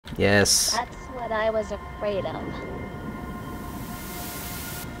Yes. That's what I was afraid of.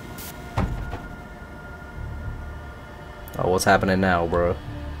 Oh, what's happening now, bro?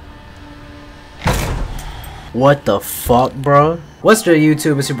 What the fuck, bro? What's good,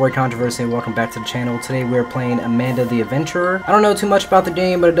 YouTube? It's your boy Controversy and welcome back to the channel. Today we're playing Amanda the Adventurer. I don't know too much about the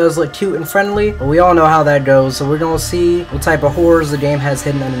game, but it does look cute and friendly. But we all know how that goes, so we're gonna see what type of horrors the game has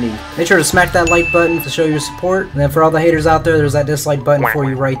hidden underneath. Make sure to smack that like button to show your support. And then for all the haters out there, there's that dislike button for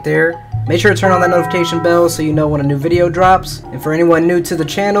you right there. Make sure to turn on that notification bell so you know when a new video drops. And for anyone new to the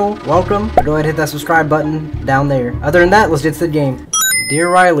channel, welcome. Go ahead and hit that subscribe button down there. Other than that, let's get to the game. Dear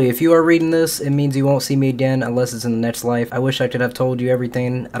Riley, if you are reading this, it means you won't see me again unless it's in the next life. I wish I could have told you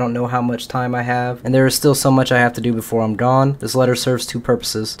everything. I don't know how much time I have, and there is still so much I have to do before I'm gone. This letter serves two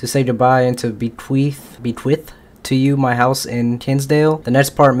purposes: to say goodbye and to bequeath to you my house in Kinsdale. The next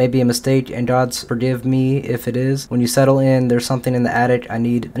part may be a mistake, and God's forgive me if it is. When you settle in, there's something in the attic I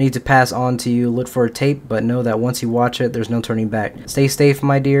need to pass on to you. Look for a tape, but know that once you watch it, there's no turning back. Stay safe,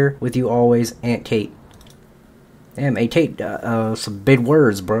 my dear. With you always, Aunt Kate. Damn, Aunt Kate, some big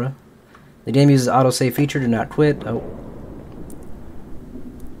words, bruh. The game uses autosave feature, do not quit. Oh,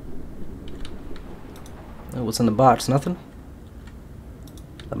 what's in the box? Nothing?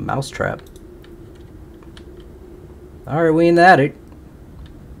 A mousetrap. Alright, we in the attic.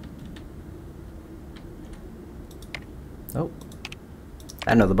 Oh.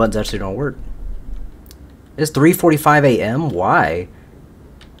 I know the buttons actually don't work. It's 3:45 a.m.? Why?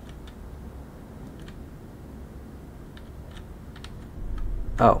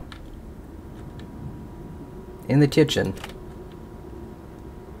 Oh. In the kitchen.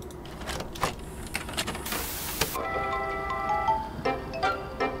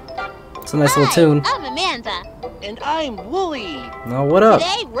 It's a nice little tune. I'm Amanda. And I'm Wooly. Oh, what up?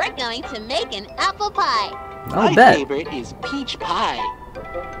 Today we're going to make an apple pie. I My bet. favorite is peach pie.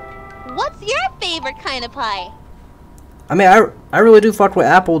 What's your favorite kind of pie? I mean, I really do fuck with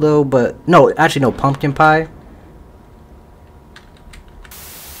apple though, but no, actually no, pumpkin pie.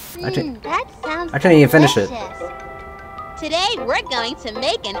 That sounds I couldn't even finish it. delicious. Today we're going to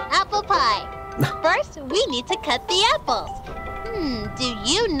make an apple pie. First, we need to cut the apples. Do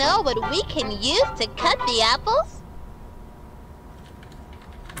you know what we can use to cut the apples?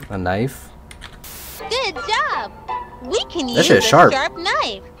 A knife. Good job. We can That use shit a is sharp. sharp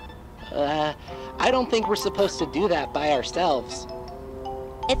knife. I don't think we're supposed to do that by ourselves.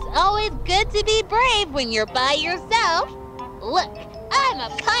 It's always good to be brave when you're by yourself. Look, I'm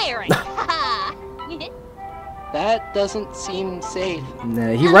a pirate. Haha. That doesn't seem safe.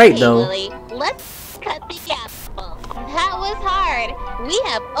 Nah, he right though. Willy, let's cut the apples. That was hard. We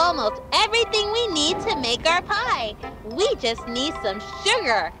have almost everything we need to make our pie. We just need some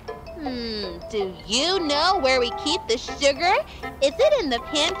sugar. Do you know where we keep the sugar? Is it in the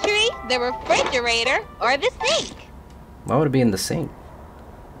pantry, the refrigerator, or the sink? Why would it be in the sink?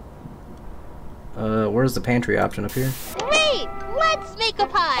 Where's the pantry option up here? Great! Let's make a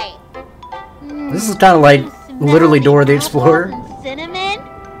pie. This is kind of like literally Dora the Explorer. Apples and cinnamon.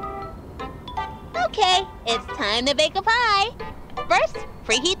 Okay, it's time to bake a pie. First,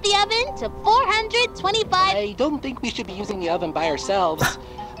 preheat the oven to 425. I don't think we should be using the oven by ourselves.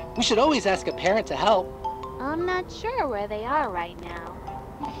 We should always ask a parent to help. I'm not sure where they are right now.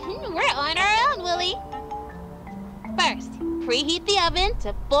 We're on our own, Willy. First, preheat the oven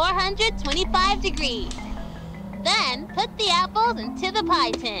to 425 degrees. Then, put the apples into the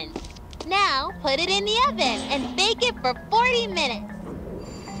pie tin. Now, put it in the oven and bake it for 40 minutes.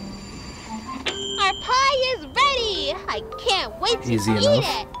 Our pie is ready! I can't wait to Easy eat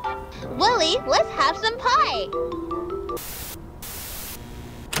enough. it. Willy, let's have some pie.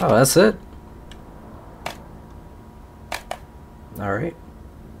 Oh, that's it? Alright.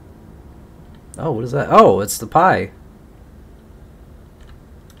 Oh, what is that? Oh, it's the pie.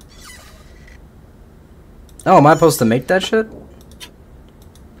 Oh, am I supposed to make that shit?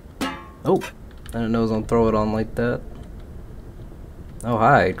 Oh, I didn't know I was gonna throw it on like that. Oh,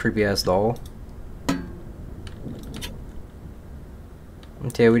 hi, creepy ass doll.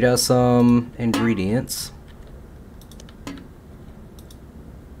 Okay, we got some ingredients.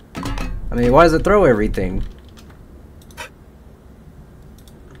 I mean, why does it throw everything?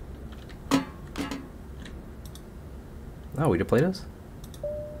 Oh, we can play this?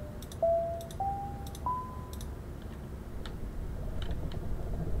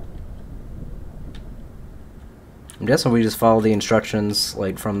 I'm guessing we just follow the instructions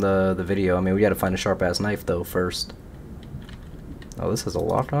like from the video. I mean, we gotta find a sharp ass knife though first. Oh, this has a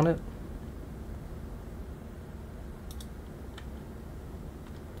lock on it?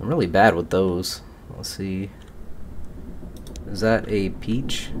 I'm really bad with those. Let's see. Is that a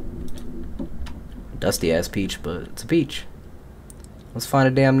peach? Dusty ass peach, but it's a peach. Let's find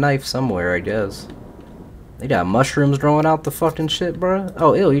a damn knife somewhere, I guess. They got mushrooms growing out the fucking shit, bruh.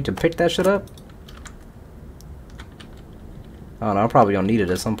 Oh, ew, you can pick that shit up? I don't know, I probably don't need it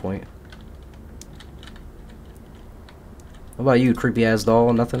at some point. What about you, creepy ass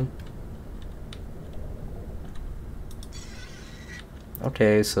doll? Nothing?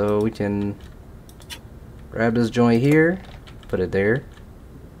 Okay, so we can grab this joint here, put it there.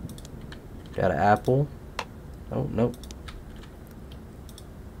 Got an apple. Oh, nope.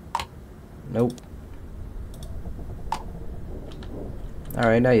 Nope.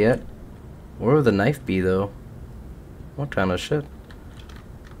 Alright, not yet. Where would the knife be, though? What kind of shit?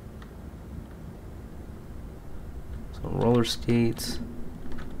 Some roller skates.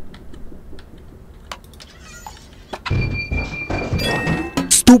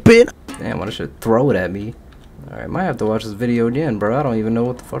 Stupid! Damn, why should throw it at me? Alright, might have to watch this video again, bro. I don't even know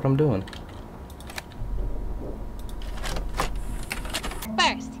what the fuck I'm doing.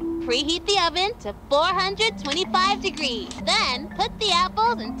 First, preheat the oven to 425 degrees. Then, put the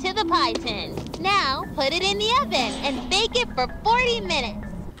apples into the pie tin. Now, put it in the oven and bake it for 40 minutes.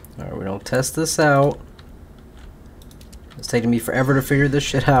 Alright, we're gonna test this out. It's taking me forever to figure this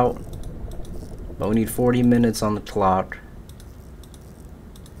shit out. But we need 40 minutes on the clock.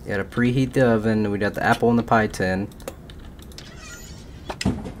 You gotta preheat the oven. We got the apple in the pie tin.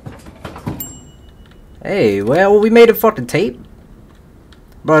 Hey, well, we made a fucking tape.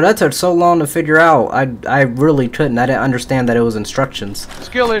 Bro, that took so long to figure out. I really couldn't. I didn't understand that it was instructions.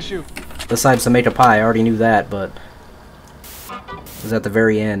 Skill issue. Besides to make a pie, I already knew that, but it was at the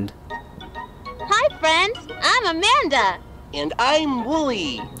very end. Hi, friends. I'm Amanda. And I'm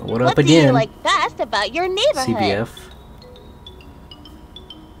Wooly. What up What do again? you like best about your neighborhood? CBF.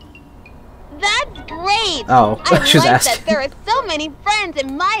 That's great. Oh, I she was like asking. that there are so many friends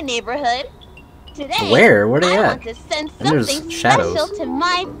in my neighborhood. Today, Where? Where they I at? want to send And there's something shadows. special to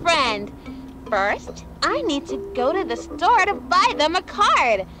my friend. First, I need to go to the store to buy them a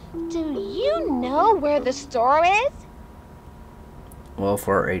card. Do you know where the store is? Well,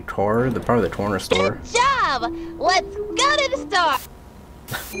 for a car, probably the corner store. Good job! Let's go to the store.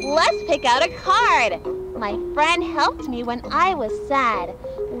 Let's pick out a card. My friend helped me when I was sad.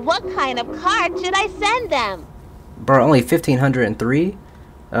 What kind of card should I send them? Bro, only 1,503.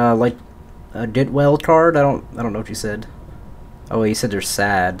 Like a Ditwell card. I don't know what you said. Oh, well, you said they're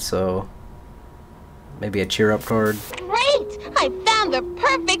sad, so maybe a cheer up card. Great! I found the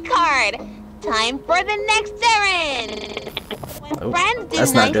perfect card. Time for the next errand. When Oh, friends do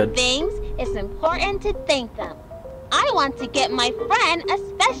that's not nice good. things, it's important to thank them. I want to get my friend a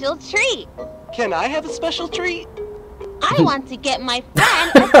special treat. Can I have a special treat? I want to get my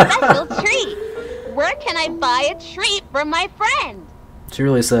friend a special treat. Where can I buy a treat for my friend? She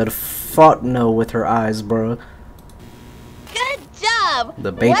really said fuck no with her eyes, bro. Good job.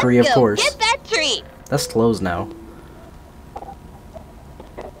 The bakery, Let's of go course. Get that treat. That's closed now.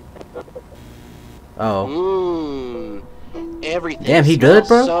 Oh. Everything Damn, he good,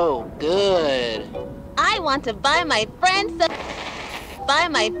 bro? smells so good. I want to buy my friend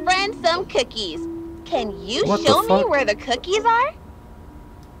some cookies. Can you What the show me fuck? where the cookies are?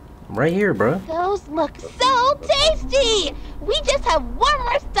 Right here, bro. Those look so tasty! We just have one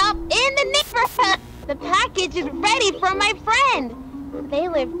more stop in the neighborhood. The package is ready for my friend. They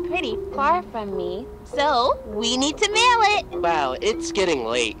live pretty far from me, so we need to mail it. Wow, it's getting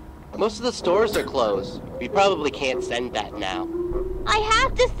late. Most of the stores are closed. We probably can't send that now. I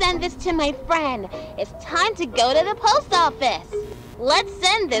have to send this to my friend. It's time to go to the post office. Let's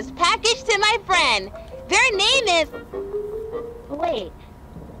send this package to my friend. Their name is... Wait,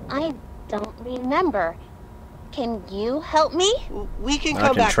 I don't remember. Can you help me? We can I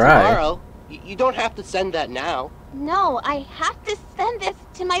come can back try. tomorrow. You don't have to send that now. No, I have to send this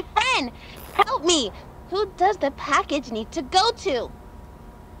to my friend. Help me. Who does the package need to go to?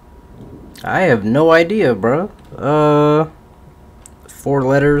 I have no idea, bro. 4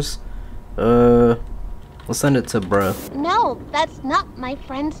 letters. We'll send it to bro. No, that's not my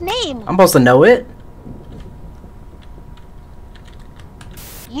friend's name. I'm supposed to know it.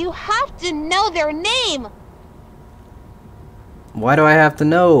 You have to know their name. Why do I have to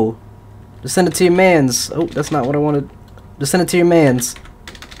know? Just send it to your mans. Oh, that's not what I wanted. Just send it to your mans.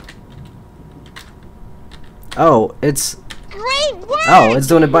 Oh, it's... Great work! Oh, it's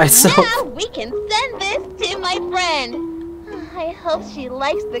doing it by itself. Now we can send this to my friend. I hope she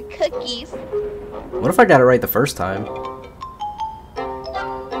likes the cookies. What if I got it right the first time?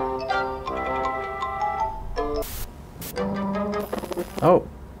 Oh.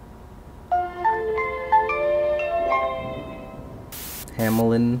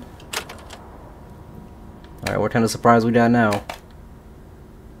 Hamelin. Alright, what kind of surprise we got now?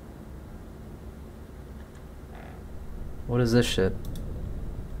 What is this shit?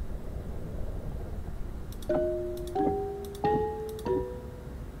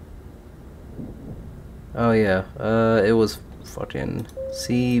 Oh yeah, it was fucking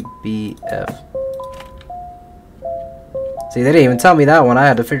CBF. See, they didn't even tell me that one. I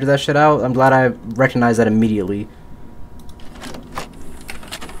had to figure that shit out. I'm glad I recognized that immediately.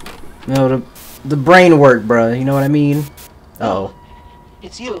 You know, the brain worked, bruh. You know what I mean? Uh-oh.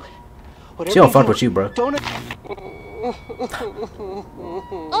 It's you. She don't fuck with you, bro. Don't.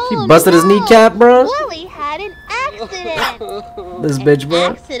 He busted his kneecap, bro. Wooly had an accident. This bitch, bro.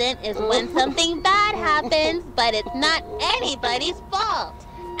 An accident is when something bad happens, but it's not anybody's fault.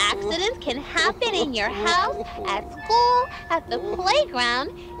 Accidents can happen in your house, at school, at the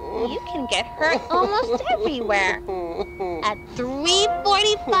playground. You can get hurt almost everywhere. At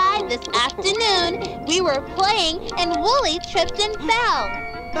 3:45 this afternoon, we were playing and Wooly tripped and fell.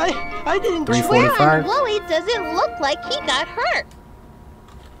 I didn't. 3:45. Wooly doesn't look like he got hurt.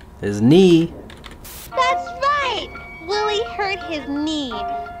 His knee. That's right. Wooly hurt his knee.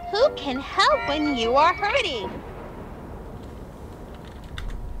 Who can help when you are hurting?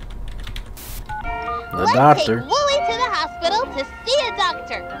 The Let's doctor. take Wooly to the hospital to see a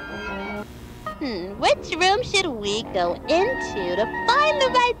doctor. Which room should we go into to find the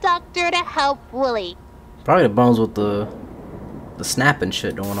right doctor to help Wooly? Probably the bones with the snapping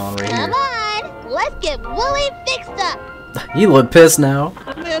shit going on right Come here. on, let's get Wooly fixed up. He look pissed now.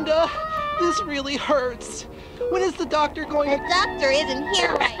 Amanda, this really hurts. When is the doctor going The to... doctor isn't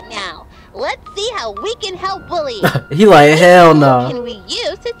here right now. Let's see how we can help Wooly. He like, hell What no. can we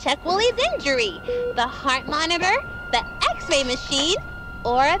use to check Wooly's injury? The heart monitor, the X-ray machine,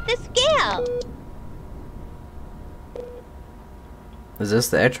 or the scale? Is this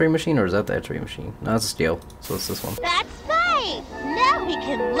the X-ray machine or is that the X-ray machine? No, it's a scale. So it's this one. That's right. Now we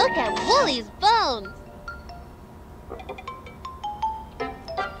can look at Wooly's bones.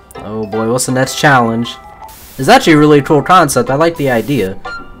 Oh boy, what's the next challenge? It's actually a really cool concept. I like the idea.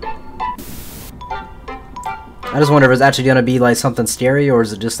 I just wonder if it's actually gonna be like something scary or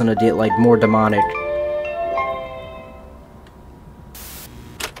is it just gonna get like more demonic?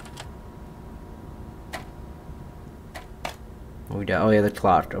 We got, oh yeah, the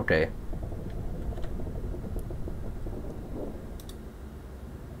clock. Okay.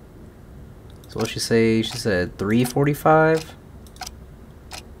 So what she say? She said 3:45.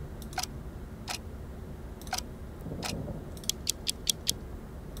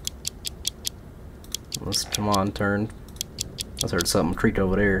 Let's come on, turn. I heard something creak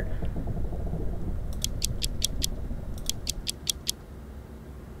over there.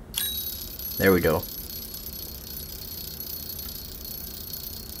 There we go.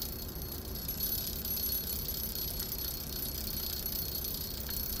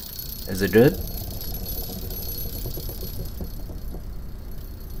 Is it good?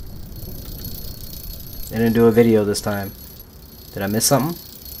 I didn't do a video this time. Did I miss something?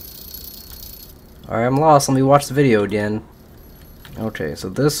 Alright, I'm lost. Let me watch the video again. Okay, so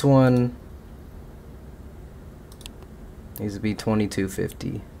this one needs to be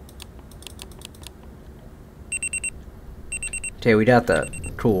 2250. Okay, we got that.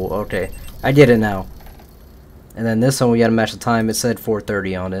 Cool, okay. I get it now. And then this one we gotta match the time. It said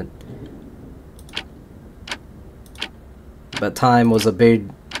 4:30 on it. But time was a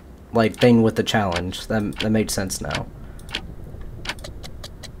big like thing with the challenge. That made sense now.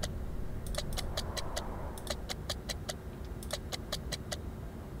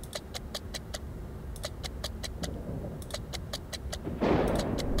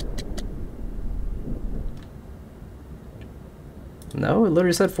 No, it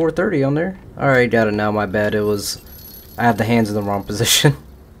literally said 4:30 on there. Alright, got it now, my bad. It was... I had the hands in the wrong position.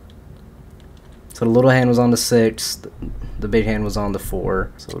 So the little hand was on the 6, the big hand was on the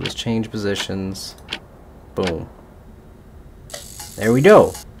 4. So we'll just change positions. Boom. There we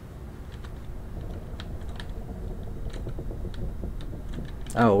go.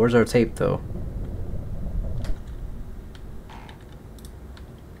 Oh, where's our tape though?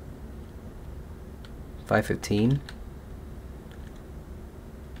 $5.15.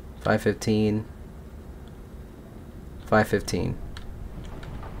 5:15. 5:15.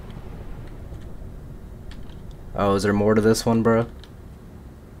 Oh, is there more to this one, bro?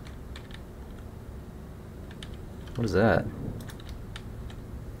 What is that?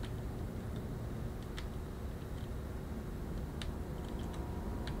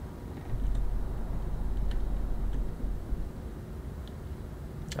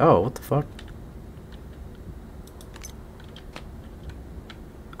 Oh, what the fuck?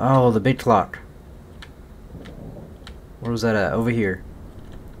 Oh, the big clock. Where was that at? Over here.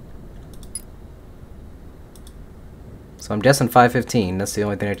 So I'm guessing 5:15. That's the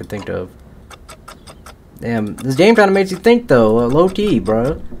only thing I can think of. Damn, this game kind of makes you think though. Low key,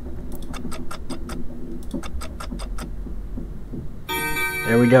 bro.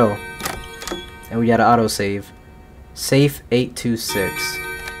 There we go. And we got an autosave. Safe 826.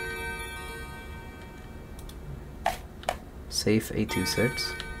 Safe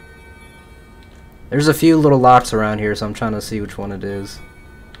 826. There's a few little locks around here, so I'm trying to see which one it is.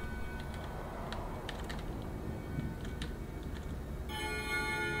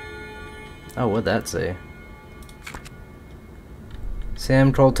 Oh, what'd that say?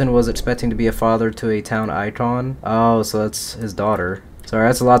 Sam Colton was expecting to be a father to a town icon. Oh, so that's his daughter. Sorry,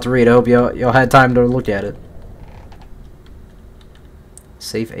 that's a lot to read. I hope y'all had time to look at it.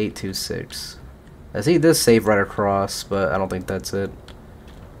 Safe 826. I see this safe right across, but I don't think that's it.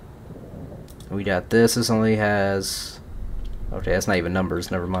 We got this. This only has... Okay, that's not even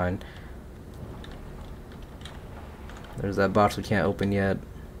numbers. Never mind. There's that box we can't open yet.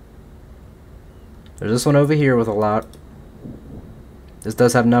 There's this one over here with a lock. This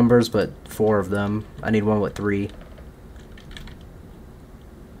does have numbers, but 4 of them. I need one with 3.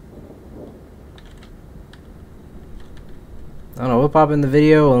 I don't know, we'll pop in the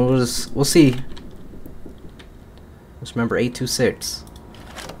video and we'll see. Just remember 826.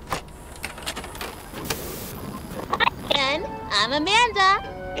 And I'm Amanda.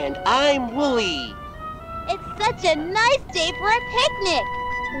 And I'm Wooly. It's such a nice day for a picnic.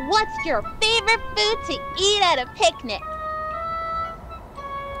 What's your favorite food to eat at a picnic?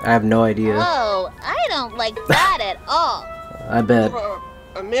 I have no idea. Oh, I don't like that at all. I bet.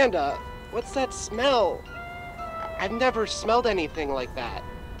 Amanda, what's that smell? I've never smelled anything like that.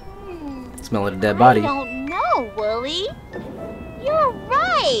 Smell of a dead body. I don't know, Wooly. You're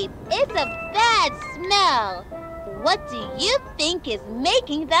right. It's a bad smell. What do you think is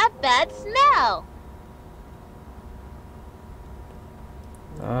making that bad smell?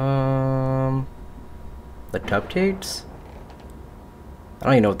 The cupcakes? I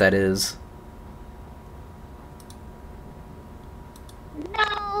don't even know what that is.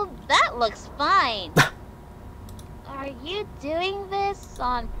 No, that looks fine. Are you doing this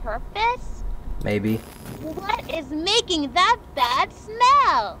on purpose? Maybe. What is making that bad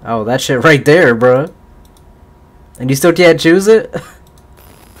smell? Oh, that shit right there, bruh. And you still can't choose it?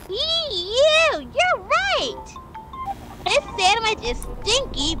 You're right. This sandwich is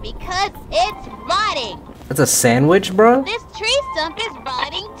stinky because it's rotting. That's a sandwich, bruh? This tree stump is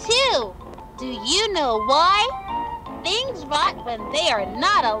rotting too. Do you know why? Things rot when they are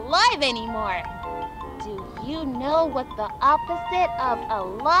not alive anymore. Do you know what the opposite of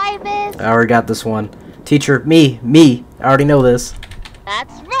alive is? I already got this one. Teacher, me. I already know this.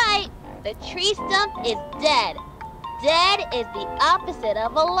 That's right. The tree stump is dead. Dead is the opposite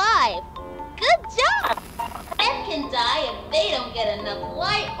of alive. Good job! Plants can die if they don't get enough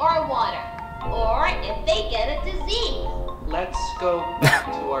light or water, or if they get a disease. Let's go back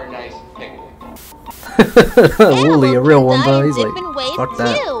to our nice picnic. Wooly, a real one, bro. He's like, Different ways fuck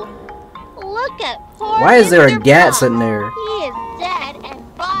that. too. Look at poor Why is there a Mr. gat Fox. sitting there? He is dead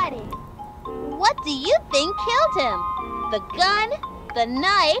and rotting. What do you think killed him? The gun, the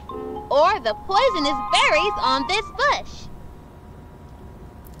knife, or the poisonous berries on this bush?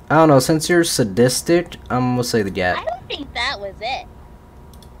 I don't know, since you're sadistic, I'm gonna say the I gat. don't think that was it.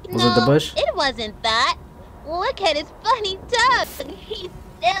 Was it the bush? It wasn't that. Look at his funny tongue. He's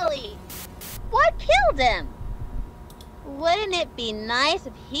silly. What killed him? Wouldn't it be nice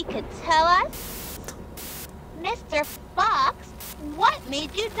if he could tell us? Mr. Fox, what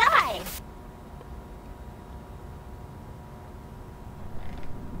made you die?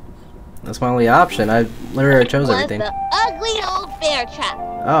 That's my only option. I literally chose Was everything. the ugly old bear trap.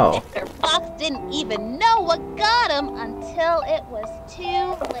 Oh. Mr. Fox didn't even know what got him until it was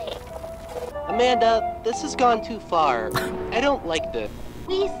too late. Amanda, this has gone too far. I don't like this.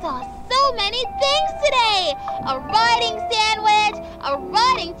 We saw so many things today! A rotting sandwich, a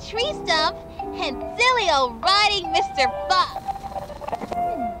rotting tree stump, and silly old rotting Mr. Fox.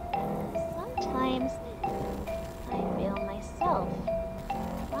 Sometimes I feel myself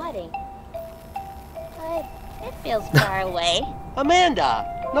rotting. But it feels far away.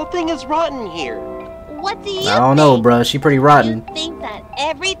 Amanda, nothing is rotten here. What do you I don't know, think? bruh. She pretty rotten. You think that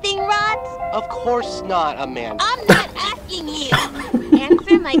everything rots? Of course not, Amanda. I'm not asking you.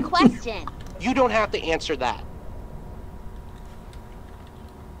 Answer my question. You don't have to answer that.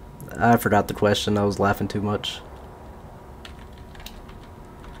 I forgot the question. I was laughing too much.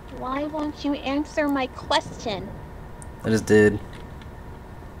 Why won't you answer my question? I just did.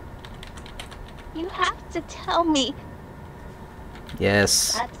 You have to tell me.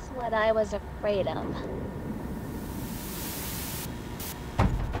 Yes. That's what I was afraid of.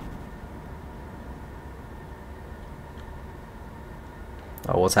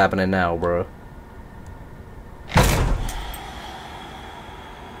 Oh, what's happening now, bro?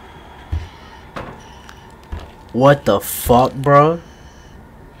 What the fuck, bro?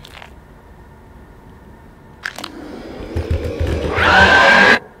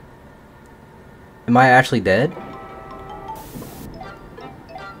 Am I actually dead?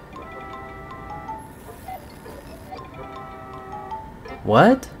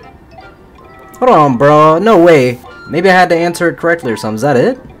 What? Hold on, bro. No way. Maybe I had to answer it correctly or something. Is that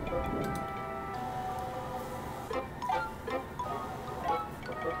it?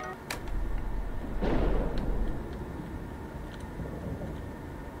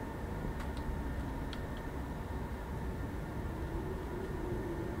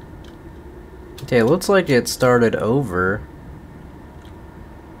 Okay, it looks like it started over.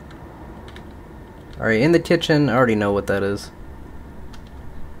 Alright, in the kitchen. I already know what that is.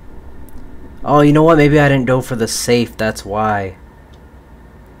 Oh, you know what? Maybe I didn't go for the safe. That's why.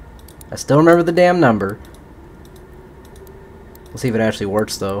 I still remember the damn number. We'll see if it actually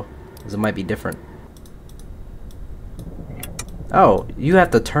works, though. Because it might be different. Oh, you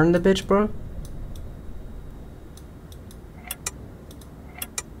have to turn the bitch, bro?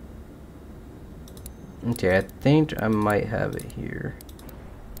 Okay, I think I might have it here.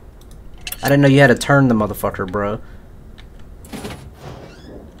 I didn't know you had to turn the motherfucker, bro.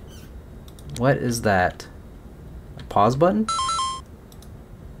 What is that? A pause button?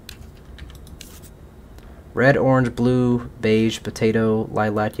 Red, orange, blue, beige, potato,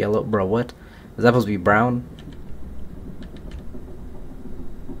 lilac, yellow. Bro, what? Is that supposed to be brown?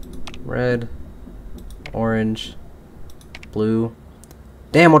 Red, orange, blue.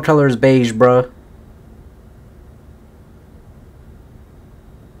 Damn, what color is beige, bro?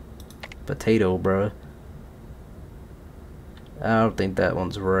 Potato, bro. I don't think that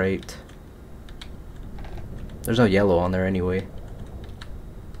one's right. There's no yellow on there anyway.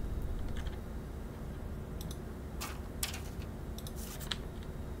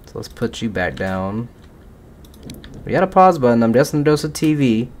 So let's put you back down. We got a pause button. I'm guessing there's a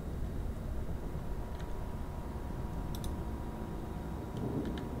TV.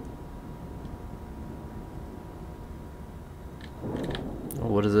 Oh,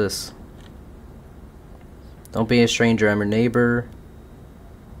 what is this? Don't be a stranger, I'm your neighbor.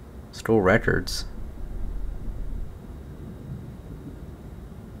 Store records.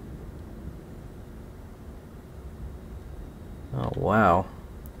 Oh, wow.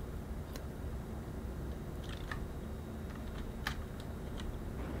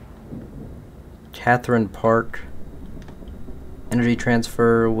 Catherine Park. Energy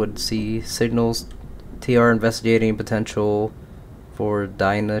transfer would see signals. TR investigating potential for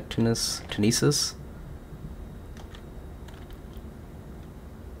kinesis.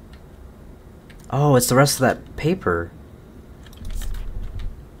 Oh, it's the rest of that paper.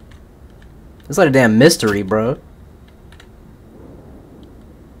 It's like a damn mystery, bro.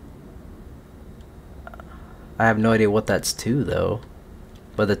 I have no idea what that's to, though.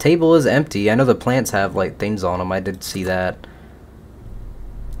 But the table is empty. I know the plants have, like, things on them. I did see that.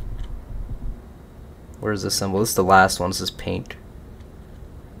 Where's the symbol? This is the last one. This is pink.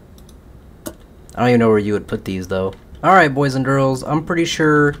 I don't even know where you would put these, though. Alright, boys and girls. I'm pretty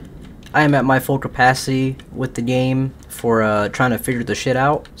sure I am at my full capacity with the game for trying to figure the shit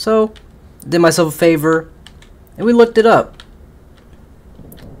out. So, did myself a favor, and we looked it up.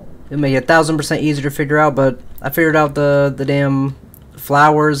 It'll make it 1000% easier to figure out, but I figured out the damn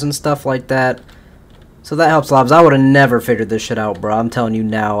flowers and stuff like that. So that helps a lot, because I would have never figured this shit out, bro. I'm telling you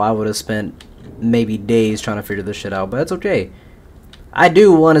now, I would have spent maybe days trying to figure this shit out, but that's okay. I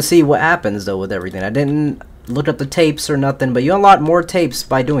do want to see what happens, though, with everything. I didn't look up the tapes or nothing, but you unlock more tapes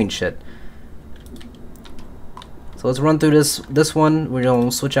by doing shit. So let's run through this one. We're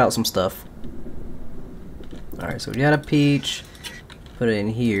gonna switch out some stuff. Alright, so we got a peach. Put it in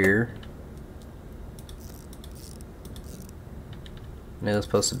here. And it was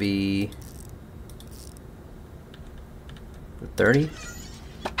supposed to be 30.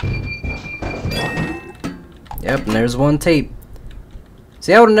 Yep, and there's one tape.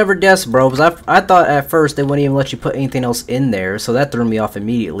 See, I would have never guessed, bro, because I thought at first they wouldn't even let you put anything else in there, so that threw me off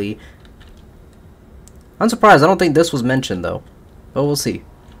immediately. I'm surprised. I don't think this was mentioned, though. But we'll see.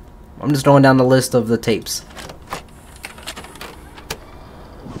 I'm just going down the list of the tapes.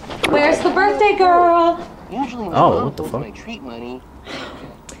 Where's the birthday girl? Usually my Oh, mom what the holds fuck? my treat money.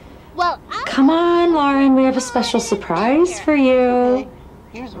 Well, Come on, Lauren. We have a special surprise for you. Okay,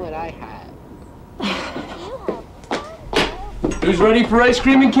 here's what I have. Who's ready for ice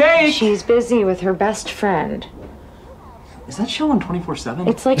cream and cake? She's busy with her best friend. Is that show on 24/7?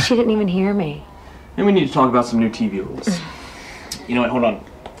 It's like she didn't even hear me. And we need to talk about some new TV rules. You know what? Hold on.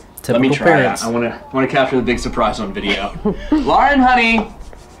 Typical Let me try. parents. I want to capture the big surprise on video. Lauren, honey,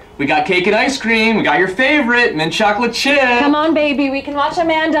 we got cake and ice cream. We got your favorite, mint chocolate chip. Come on, baby. We can watch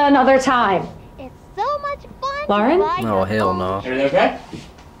Amanda another time. It's so much fun. Lauren? to ride Oh, your hell own no. Everything okay?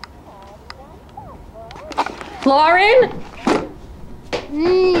 Lauren?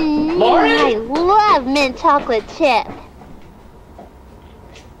 Lauren? I love mint chocolate chip.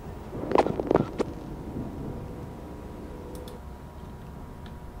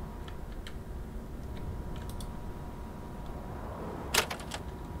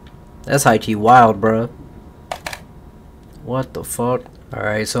 That's high key wild, bruh. What the fuck?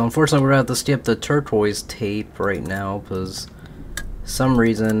 Alright, so unfortunately we're gonna have to skip the turquoise tape right now because some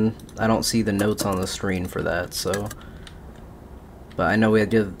reason I don't see the notes on the screen for that, so. But I know we have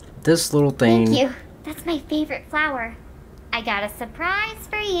to do this little thing. Thank you. That's my favorite flower. I got a surprise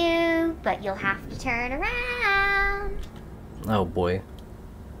for you, but you'll have to turn around. Oh boy.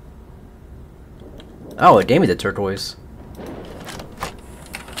 Oh, it gave me the turquoise.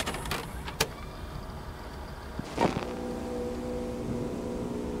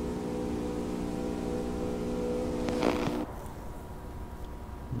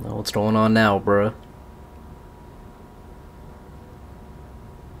 What's going on now, bruh?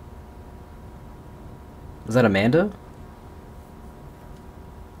 Is that Amanda?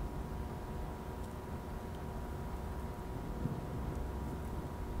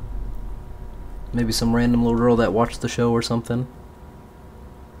 Maybe some random little girl that watched the show or something.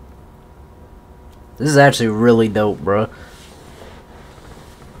 This is actually really dope, bruh.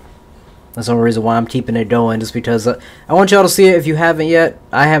 That's the only reason why I'm keeping it going, just because I want y'all to see it if you haven't yet.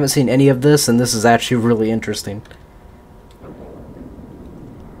 I haven't seen any of this, and this is actually really interesting.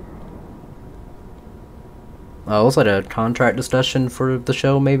 Oh, looks like a contract discussion for the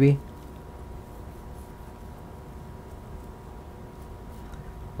show, maybe?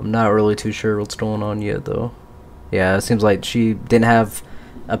 I'm not really too sure what's going on yet, though. Yeah, it seems like she didn't have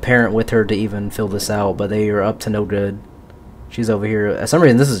a parent with her to even fill this out, but they are up to no good. She's over here. For some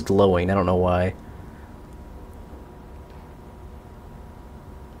reason, this is glowing. I don't know why.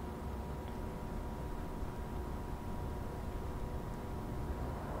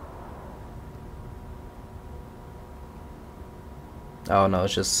 Oh no,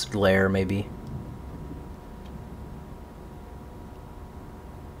 it's just glare, maybe.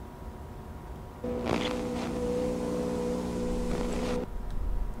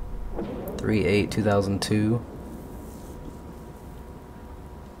 (3/8, 2002).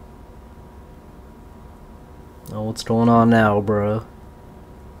 Oh, what's going on now, bruh?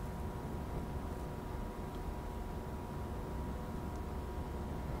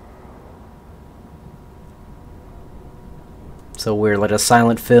 So weird, like a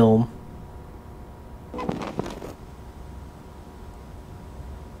silent film. I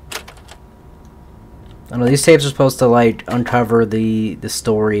don't know, these tapes are supposed to like uncover the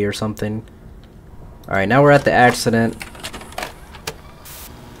story or something. Alright, now we're at the accident.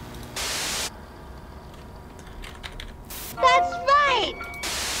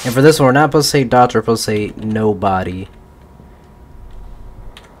 And for this one, we're not supposed to say doctor, we're supposed to say nobody.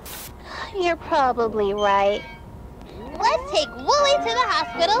 You're probably right. Let's take Wooly to the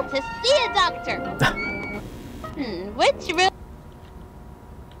hospital to see a doctor. Which room?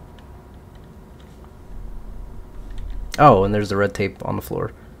 Oh, and there's the red tape on the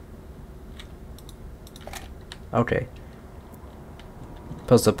floor. Okay.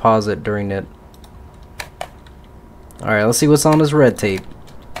 Supposed to pause it during it. Alright, let's see what's on this red tape.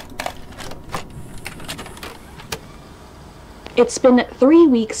 It's been 3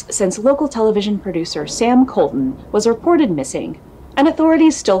 weeks since local television producer Sam Colton was reported missing, and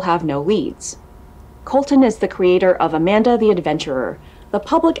authorities still have no leads. Colton is the creator of Amanda the Adventurer, the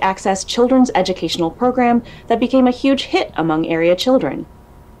public access children's educational program that became a huge hit among area children.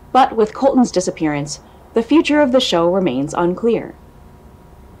 But with Colton's disappearance, the future of the show remains unclear.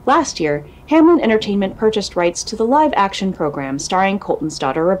 Last year, Hamlin Entertainment purchased rights to the live-action program starring Colton's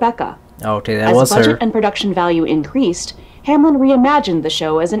daughter Rebecca. Okay, that was her. As budget and production value increased, Hamlin reimagined the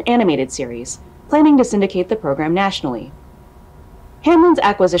show as an animated series, planning to syndicate the program nationally. Hamlin's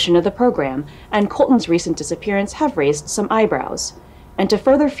acquisition of the program and Colton's recent disappearance have raised some eyebrows, and to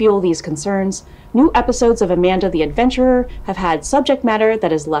further fuel these concerns, new episodes of Amanda the Adventurer have had subject matter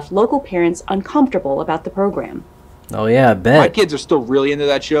that has left local parents uncomfortable about the program. Oh yeah, I bet. My kids are still really into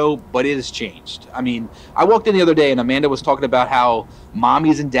that show, but it has changed. I mean, I walked in the other day and Amanda was talking about how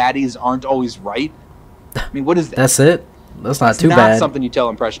mommies and daddies aren't always right. I mean, what is that? That's it? That's not too bad. It's not something you tell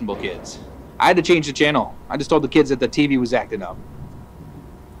impressionable kids. I had to change the channel. I just told the kids that the TV was acting up.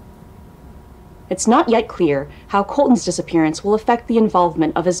 It's not yet clear how Colton's disappearance will affect the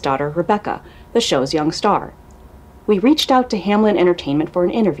involvement of his daughter, Rebecca, the show's young star. We reached out to Hamlin Entertainment for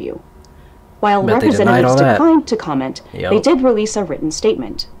an interview. While representatives declined to comment, they did release a written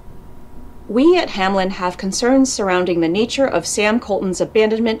statement. We at Hamlin have concerns surrounding the nature of Sam Colton's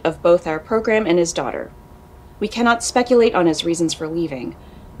abandonment of both our program and his daughter. We cannot speculate on his reasons for leaving.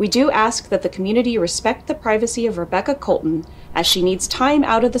 We do ask that the community respect the privacy of Rebecca Colton, as she needs time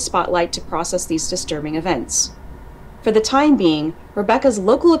out of the spotlight to process these disturbing events. For the time being, Rebecca's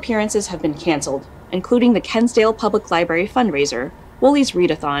local appearances have been canceled, including the Kensdale Public Library fundraiser, Woolies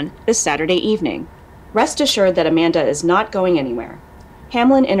Readathon, this Saturday evening. Rest assured that Amanda is not going anywhere.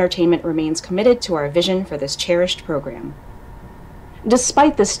 Hamlin Entertainment remains committed to our vision for this cherished program.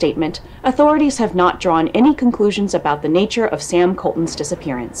 Despite this statement, authorities have not drawn any conclusions about the nature of Sam Colton's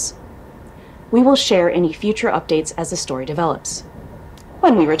disappearance. We will share any future updates as the story develops.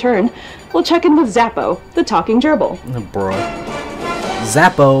 When we return, we'll check in with Zappo, the talking gerbil. Oh, bro.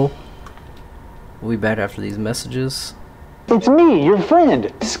 Zappo. We'll be back after these messages. It's me, your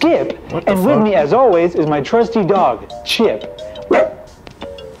friend, Skip. And with me, as always, is my trusty dog, Chip.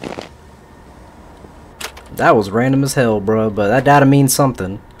 That was random as hell, bro, but that gotta mean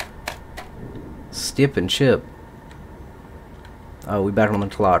something. Skip and Chip. Oh, we back on the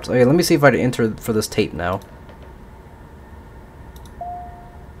clocks. Okay, let me see if I can enter for this tape now.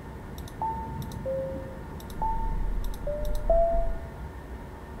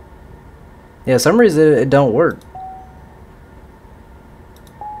 Yeah, some reason it don't work.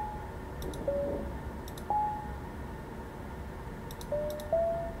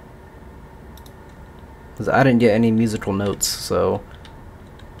 I didn't get any musical notes, so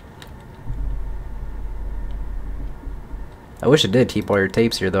I wish it did keep all your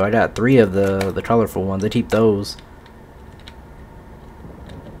tapes here, though. I got 3 of the colorful ones. They keep those.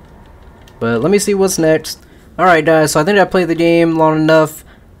 But let me see what's next. Alright, guys, so I think I played the game long enough,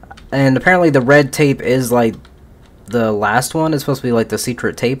 and apparently the red tape is like the last one. It's supposed to be like the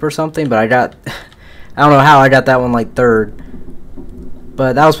secret tape or something, but I got I don't know how I got that one like 3rd.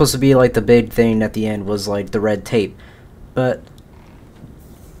 But that was supposed to be like the big thing at the end, was like the red tape. But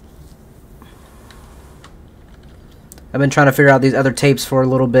I've been trying to figure out these other tapes for a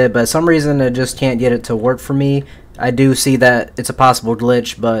little bit, but for some reason I just can't get it to work for me. I do see that it's a possible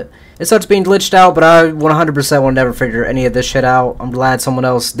glitch, but it starts being glitched out, but I 100% will never figure any of this shit out. I'm glad someone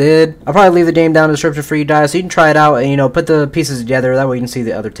else did. I'll probably leave the game down in the description for you guys, so you can try it out and, you know, put the pieces together. That way you can see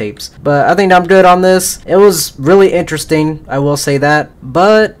the other tapes. But I think I'm good on this. It was really interesting, I will say that.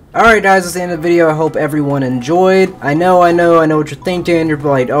 But alright guys, that's the end of the video. I hope everyone enjoyed. I know what you're thinking. You're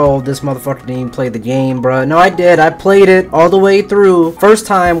like, oh, this motherfucker didn't even play the game, bruh. No, I did. I played it all the way through. First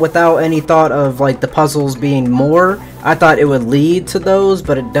time without any thought of like the puzzles being more. I thought it would lead to those,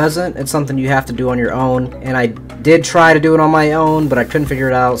 but it doesn't. It's something you have to do on your own. And I did try to do it on my own, but I couldn't figure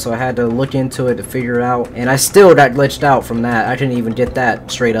it out, so I had to look into it to figure it out. And I still got glitched out from that. I couldn't even get that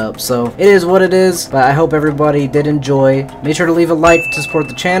straight up. So it is what it is, but I hope everybody did enjoy. Make sure to leave a like to support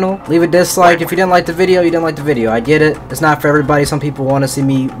the channel. Leave a dislike if you didn't like the video. You didn't like the video. I get it. It's not for everybody. Some people want to see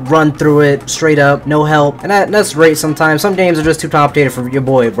me run through it straight up, no help. And that's great sometimes. Some games are just too complicated for your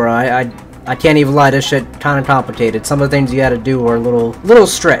boy, bro. I can't even lie, this shit kind of complicated. Some of the things you gotta do are a little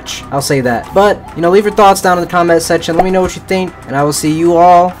stretch, I'll say that. But, you know, leave your thoughts down in the comment section. Let me know what you think, and I will see you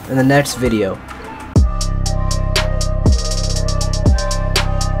all in the next video.